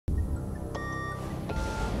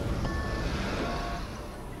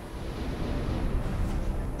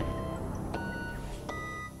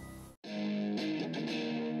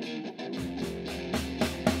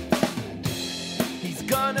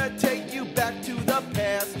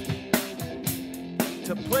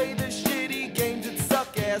to play the shitty games that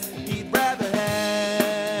suck ass. He'd rather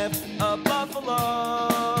have a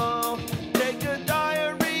buffalo take a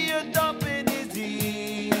diarrhea dump in his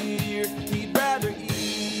ear. He'd rather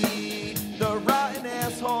eat the rotten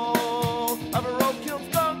asshole of a roadkill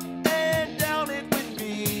skunk and down it with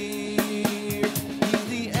beer. He's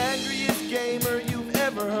the angriest gamer you've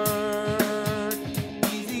ever heard.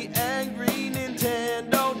 He's the angry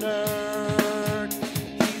Nintendo nerd.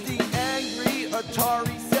 He's the angry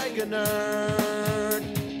Atari Sega nerd.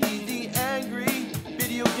 He's the angry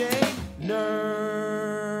video game nerd.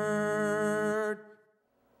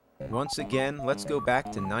 Once again, let's go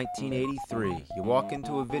back to 1983. You walk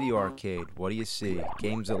into a video arcade. What do you see?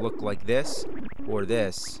 Games that look like this, or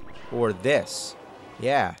this, or this.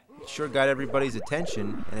 Yeah, it sure got everybody's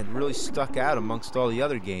attention, and it really stuck out amongst all the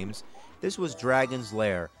other games. This was Dragon's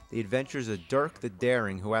Lair, the adventures of Dirk the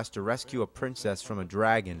Daring, who has to rescue a princess from a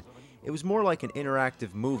dragon. It was more like an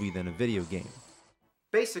interactive movie than a video game.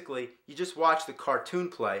 Basically, you just watch the cartoon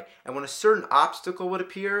play, and when a certain obstacle would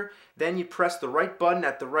appear, then you press the right button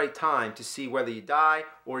at the right time to see whether you die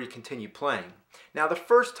or you continue playing. Now, the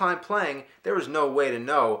first time playing, there was no way to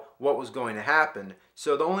know what was going to happen,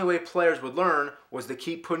 so the only way players would learn was to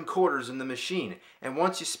keep putting quarters in the machine. And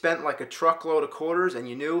once you spent like a truckload of quarters and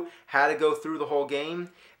you knew how to go through the whole game,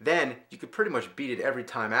 then you could pretty much beat it every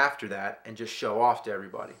time after that and just show off to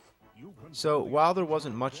everybody. So, while there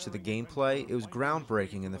wasn't much to the gameplay, it was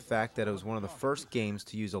groundbreaking in the fact that it was one of the first games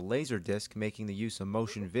to use a laserdisc, making the use of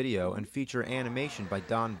motion video and feature animation by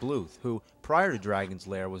Don Bluth, who, prior to Dragon's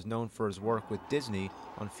Lair, was known for his work with Disney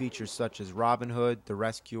on features such as Robin Hood, The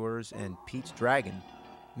Rescuers, and Pete's Dragon.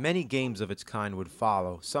 Many games of its kind would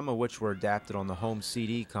follow, some of which were adapted on the home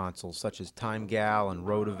CD consoles, such as Time Gal and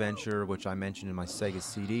Road Adventure, which I mentioned in my Sega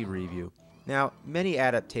CD review. Now, many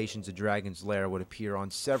adaptations of Dragon's Lair would appear on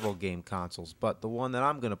several game consoles, but the one that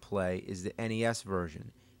I'm going to play is the NES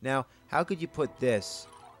version. Now, how could you put this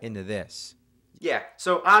into this? Yeah,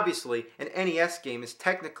 so obviously, an NES game is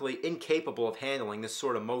technically incapable of handling this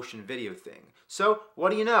sort of motion video thing. So, what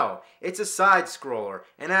do you know? It's a side-scroller,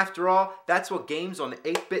 and after all, that's what games on the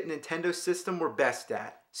 8-bit Nintendo system were best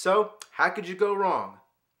at. So, how could you go wrong?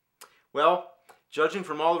 Well, judging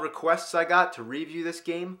from all the requests I got to review this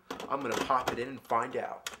game, I'm going to pop it in and find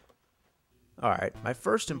out. Alright, my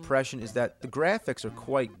first impression is that the graphics are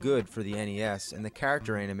quite good for the NES and the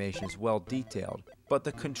character animation is well detailed, but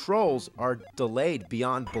the controls are delayed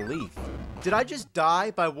beyond belief. Did I just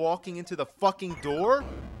die by walking into the fucking door?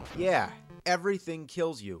 Yeah, everything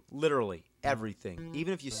kills you. Literally, everything.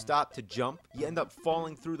 Even if you stop to jump, you end up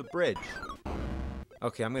falling through the bridge.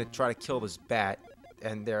 Okay, I'm going to try to kill this bat,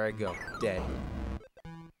 and there I go, dead.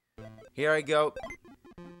 Here I go.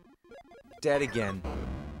 Dead again.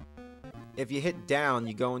 If you hit down,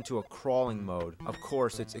 you go into a crawling mode. Of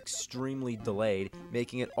course, it's extremely delayed,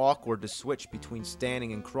 making it awkward to switch between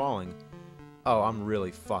standing and crawling. Oh, I'm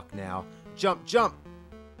really fucked now. Jump, jump!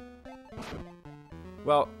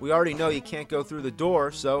 Well, we already know you can't go through the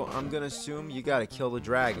door, so I'm gonna assume you gotta kill the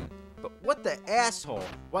dragon. But what the asshole?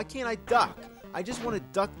 Why can't I duck? I just want to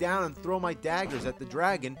duck down and throw my daggers at the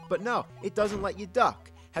dragon, but no, it doesn't let you duck.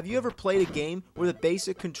 Have you ever played a game where the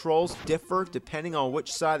basic controls differ depending on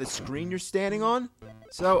which side of the screen you're standing on?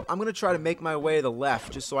 So, I'm going to try to make my way to the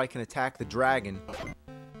left just so I can attack the dragon.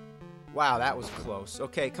 Wow, that was close.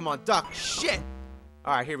 Okay, come on, duck. Shit!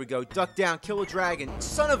 Alright, here we go. Duck down, kill the dragon.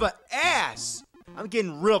 Son of a ass! I'm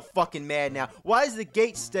getting real fucking mad now. Why does the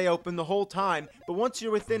gate stay open the whole time, but once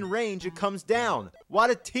you're within range, it comes down? What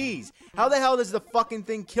a tease. How the hell does the fucking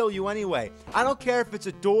thing kill you anyway? I don't care if it's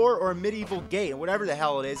a door or a medieval gate, or whatever the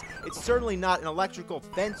hell it is. It's certainly not an electrical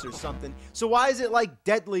fence or something. So why is it, like,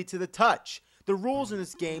 deadly to the touch? The rules in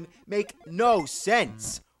this game make no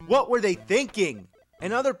sense. What were they thinking?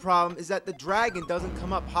 Another problem is that the dragon doesn't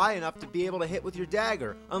come up high enough to be able to hit with your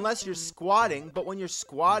dagger, unless you're squatting, but when you're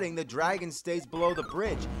squatting, the dragon stays below the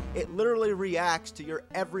bridge. It literally reacts to your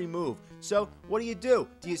every move. So, what do?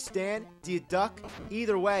 Do you stand? Do you duck?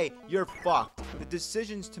 Either way, you're fucked. The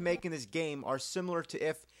decisions to make in this game are similar to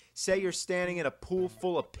if, say you're standing in a pool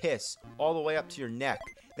full of piss, all the way up to your neck.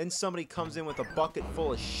 Then somebody comes in with a bucket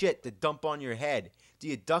full of shit to dump on your head. Do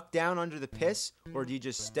you duck down under the piss, or do you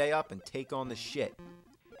just stay up and take on the shit?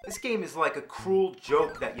 This game is like a cruel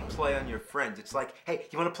joke that you play on your friends. It's like, hey,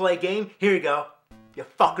 you want to play a game? Here you go, you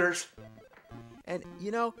fuckers. And, you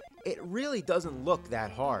know, it really doesn't look that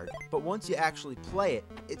hard. But once you actually play it,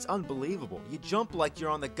 it's unbelievable. You jump like you're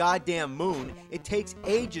on the goddamn moon. It takes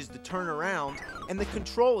ages to turn around. And the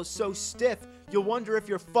control is so stiff, you'll wonder if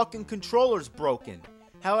your fucking controller's broken.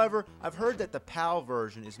 However, I've heard that the PAL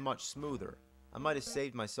version is much smoother. I might have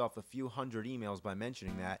saved myself a few hundred emails by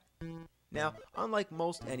mentioning that. Now, unlike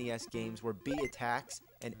most NES games where B attacks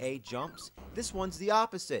and A jumps, this one's the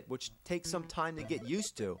opposite, which takes some time to get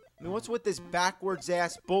used to. I mean, what's with this backwards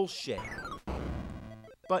ass bullshit?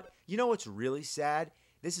 But you know what's really sad?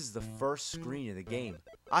 This is the first screen of the game.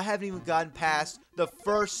 I haven't even gotten past the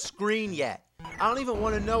first screen yet. I don't even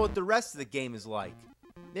want to know what the rest of the game is like.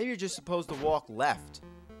 Maybe you're just supposed to walk left.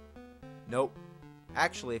 Nope.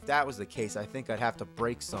 Actually, if that was the case, I think I'd have to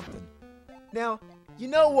break something. Now, you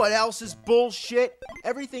know what else is bullshit?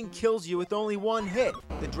 Everything kills you with only one hit.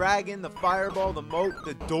 The dragon, the fireball, the moat,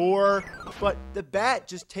 the door. But the bat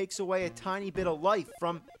just takes away a tiny bit of life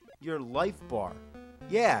from your life bar.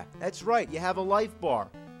 Yeah, that's right, you have a life bar.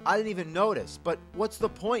 I didn't even notice, but what's the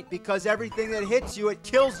point? Because everything that hits you, it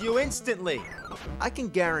kills you instantly. I can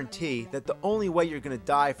guarantee that the only way you're gonna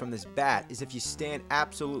die from this bat is if you stand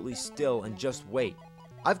absolutely still and just wait.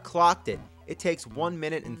 I've clocked it. It takes 1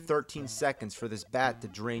 minute and 13 seconds for this bat to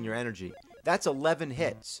drain your energy. That's 11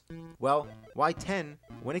 hits. Well, why 10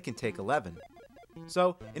 when it can take 11?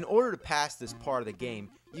 So, in order to pass this part of the game,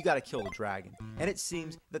 you gotta kill the dragon. And it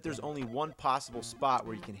seems that there's only one possible spot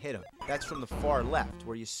where you can hit him. That's from the far left,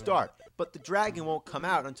 where you start. But the dragon won't come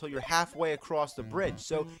out until you're halfway across the bridge.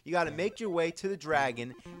 So, you gotta make your way to the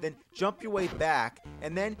dragon, then jump your way back,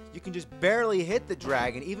 and then you can just barely hit the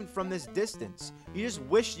dragon, even from this distance. You just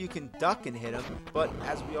wish you can duck and hit him, but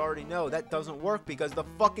as we already know, that doesn't work because the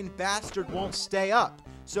fucking bastard won't stay up.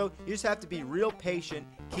 So, you just have to be real patient,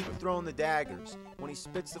 keep throwing the daggers. When he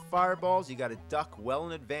spits the fireballs, you gotta duck well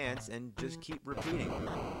in advance and just keep repeating.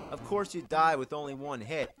 Of course you die with only one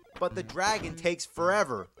hit, but the dragon takes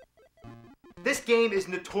forever. This game is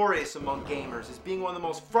notorious among gamers as being one of the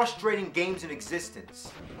most frustrating games in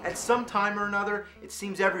existence. At some time or another, it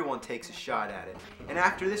seems everyone takes a shot at it. And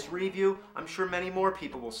after this review, I'm sure many more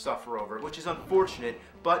people will suffer over it, which is unfortunate,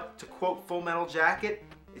 but to quote Full Metal Jacket,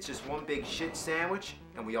 it's just one big shit sandwich,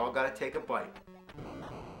 and we all gotta take a bite.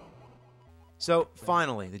 So,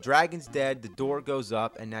 finally, the dragon's dead, the door goes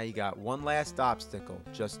up, and now you got one last obstacle.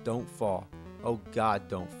 Just don't fall. Oh God,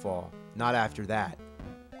 don't fall. Not after that.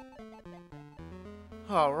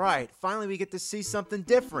 Alright, finally we get to see something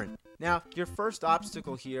different. Now, your first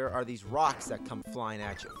obstacle here are these rocks that come flying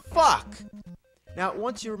at you. Fuck! Now,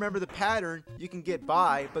 once you remember the pattern, you can get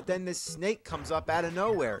by, but then this snake comes up out of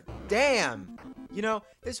nowhere. Damn! You know,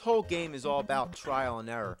 this whole game is all about trial and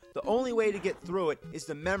error. The only way to get through it is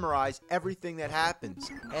to memorize everything that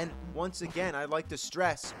happens. And once again, I'd like to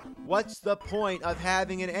stress, what's the point of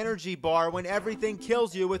having an energy bar when everything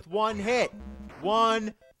kills you with one hit?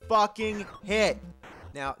 One fucking hit.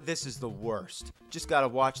 Now, this is the worst. Just gotta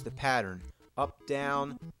watch the pattern. Up,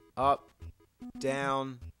 down, up,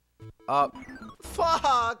 down, up.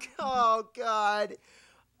 Fuck! Oh, God.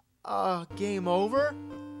 Game over?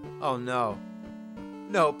 Oh, no.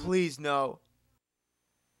 No, please, no.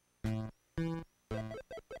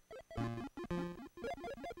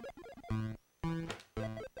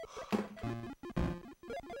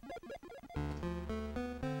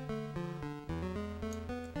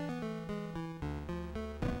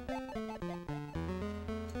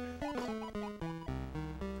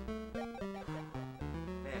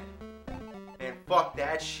 Man, fuck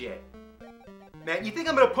that shit. Man, you think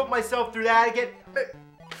I'm gonna put myself through that again?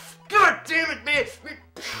 God damn it, man!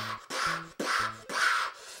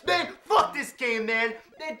 Man, fuck this game, man!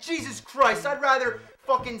 Man, Jesus Christ, I'd rather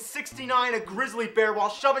fucking 69 a grizzly bear while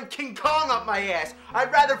shoving King Kong up my ass.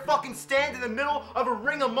 I'd rather fucking stand in the middle of a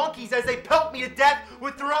ring of monkeys as they pelt me to death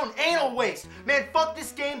with their own anal waste. Man, fuck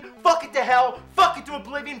this game, fuck it to hell, fuck it to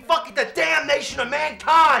oblivion, fuck it to damnation of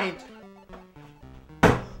mankind!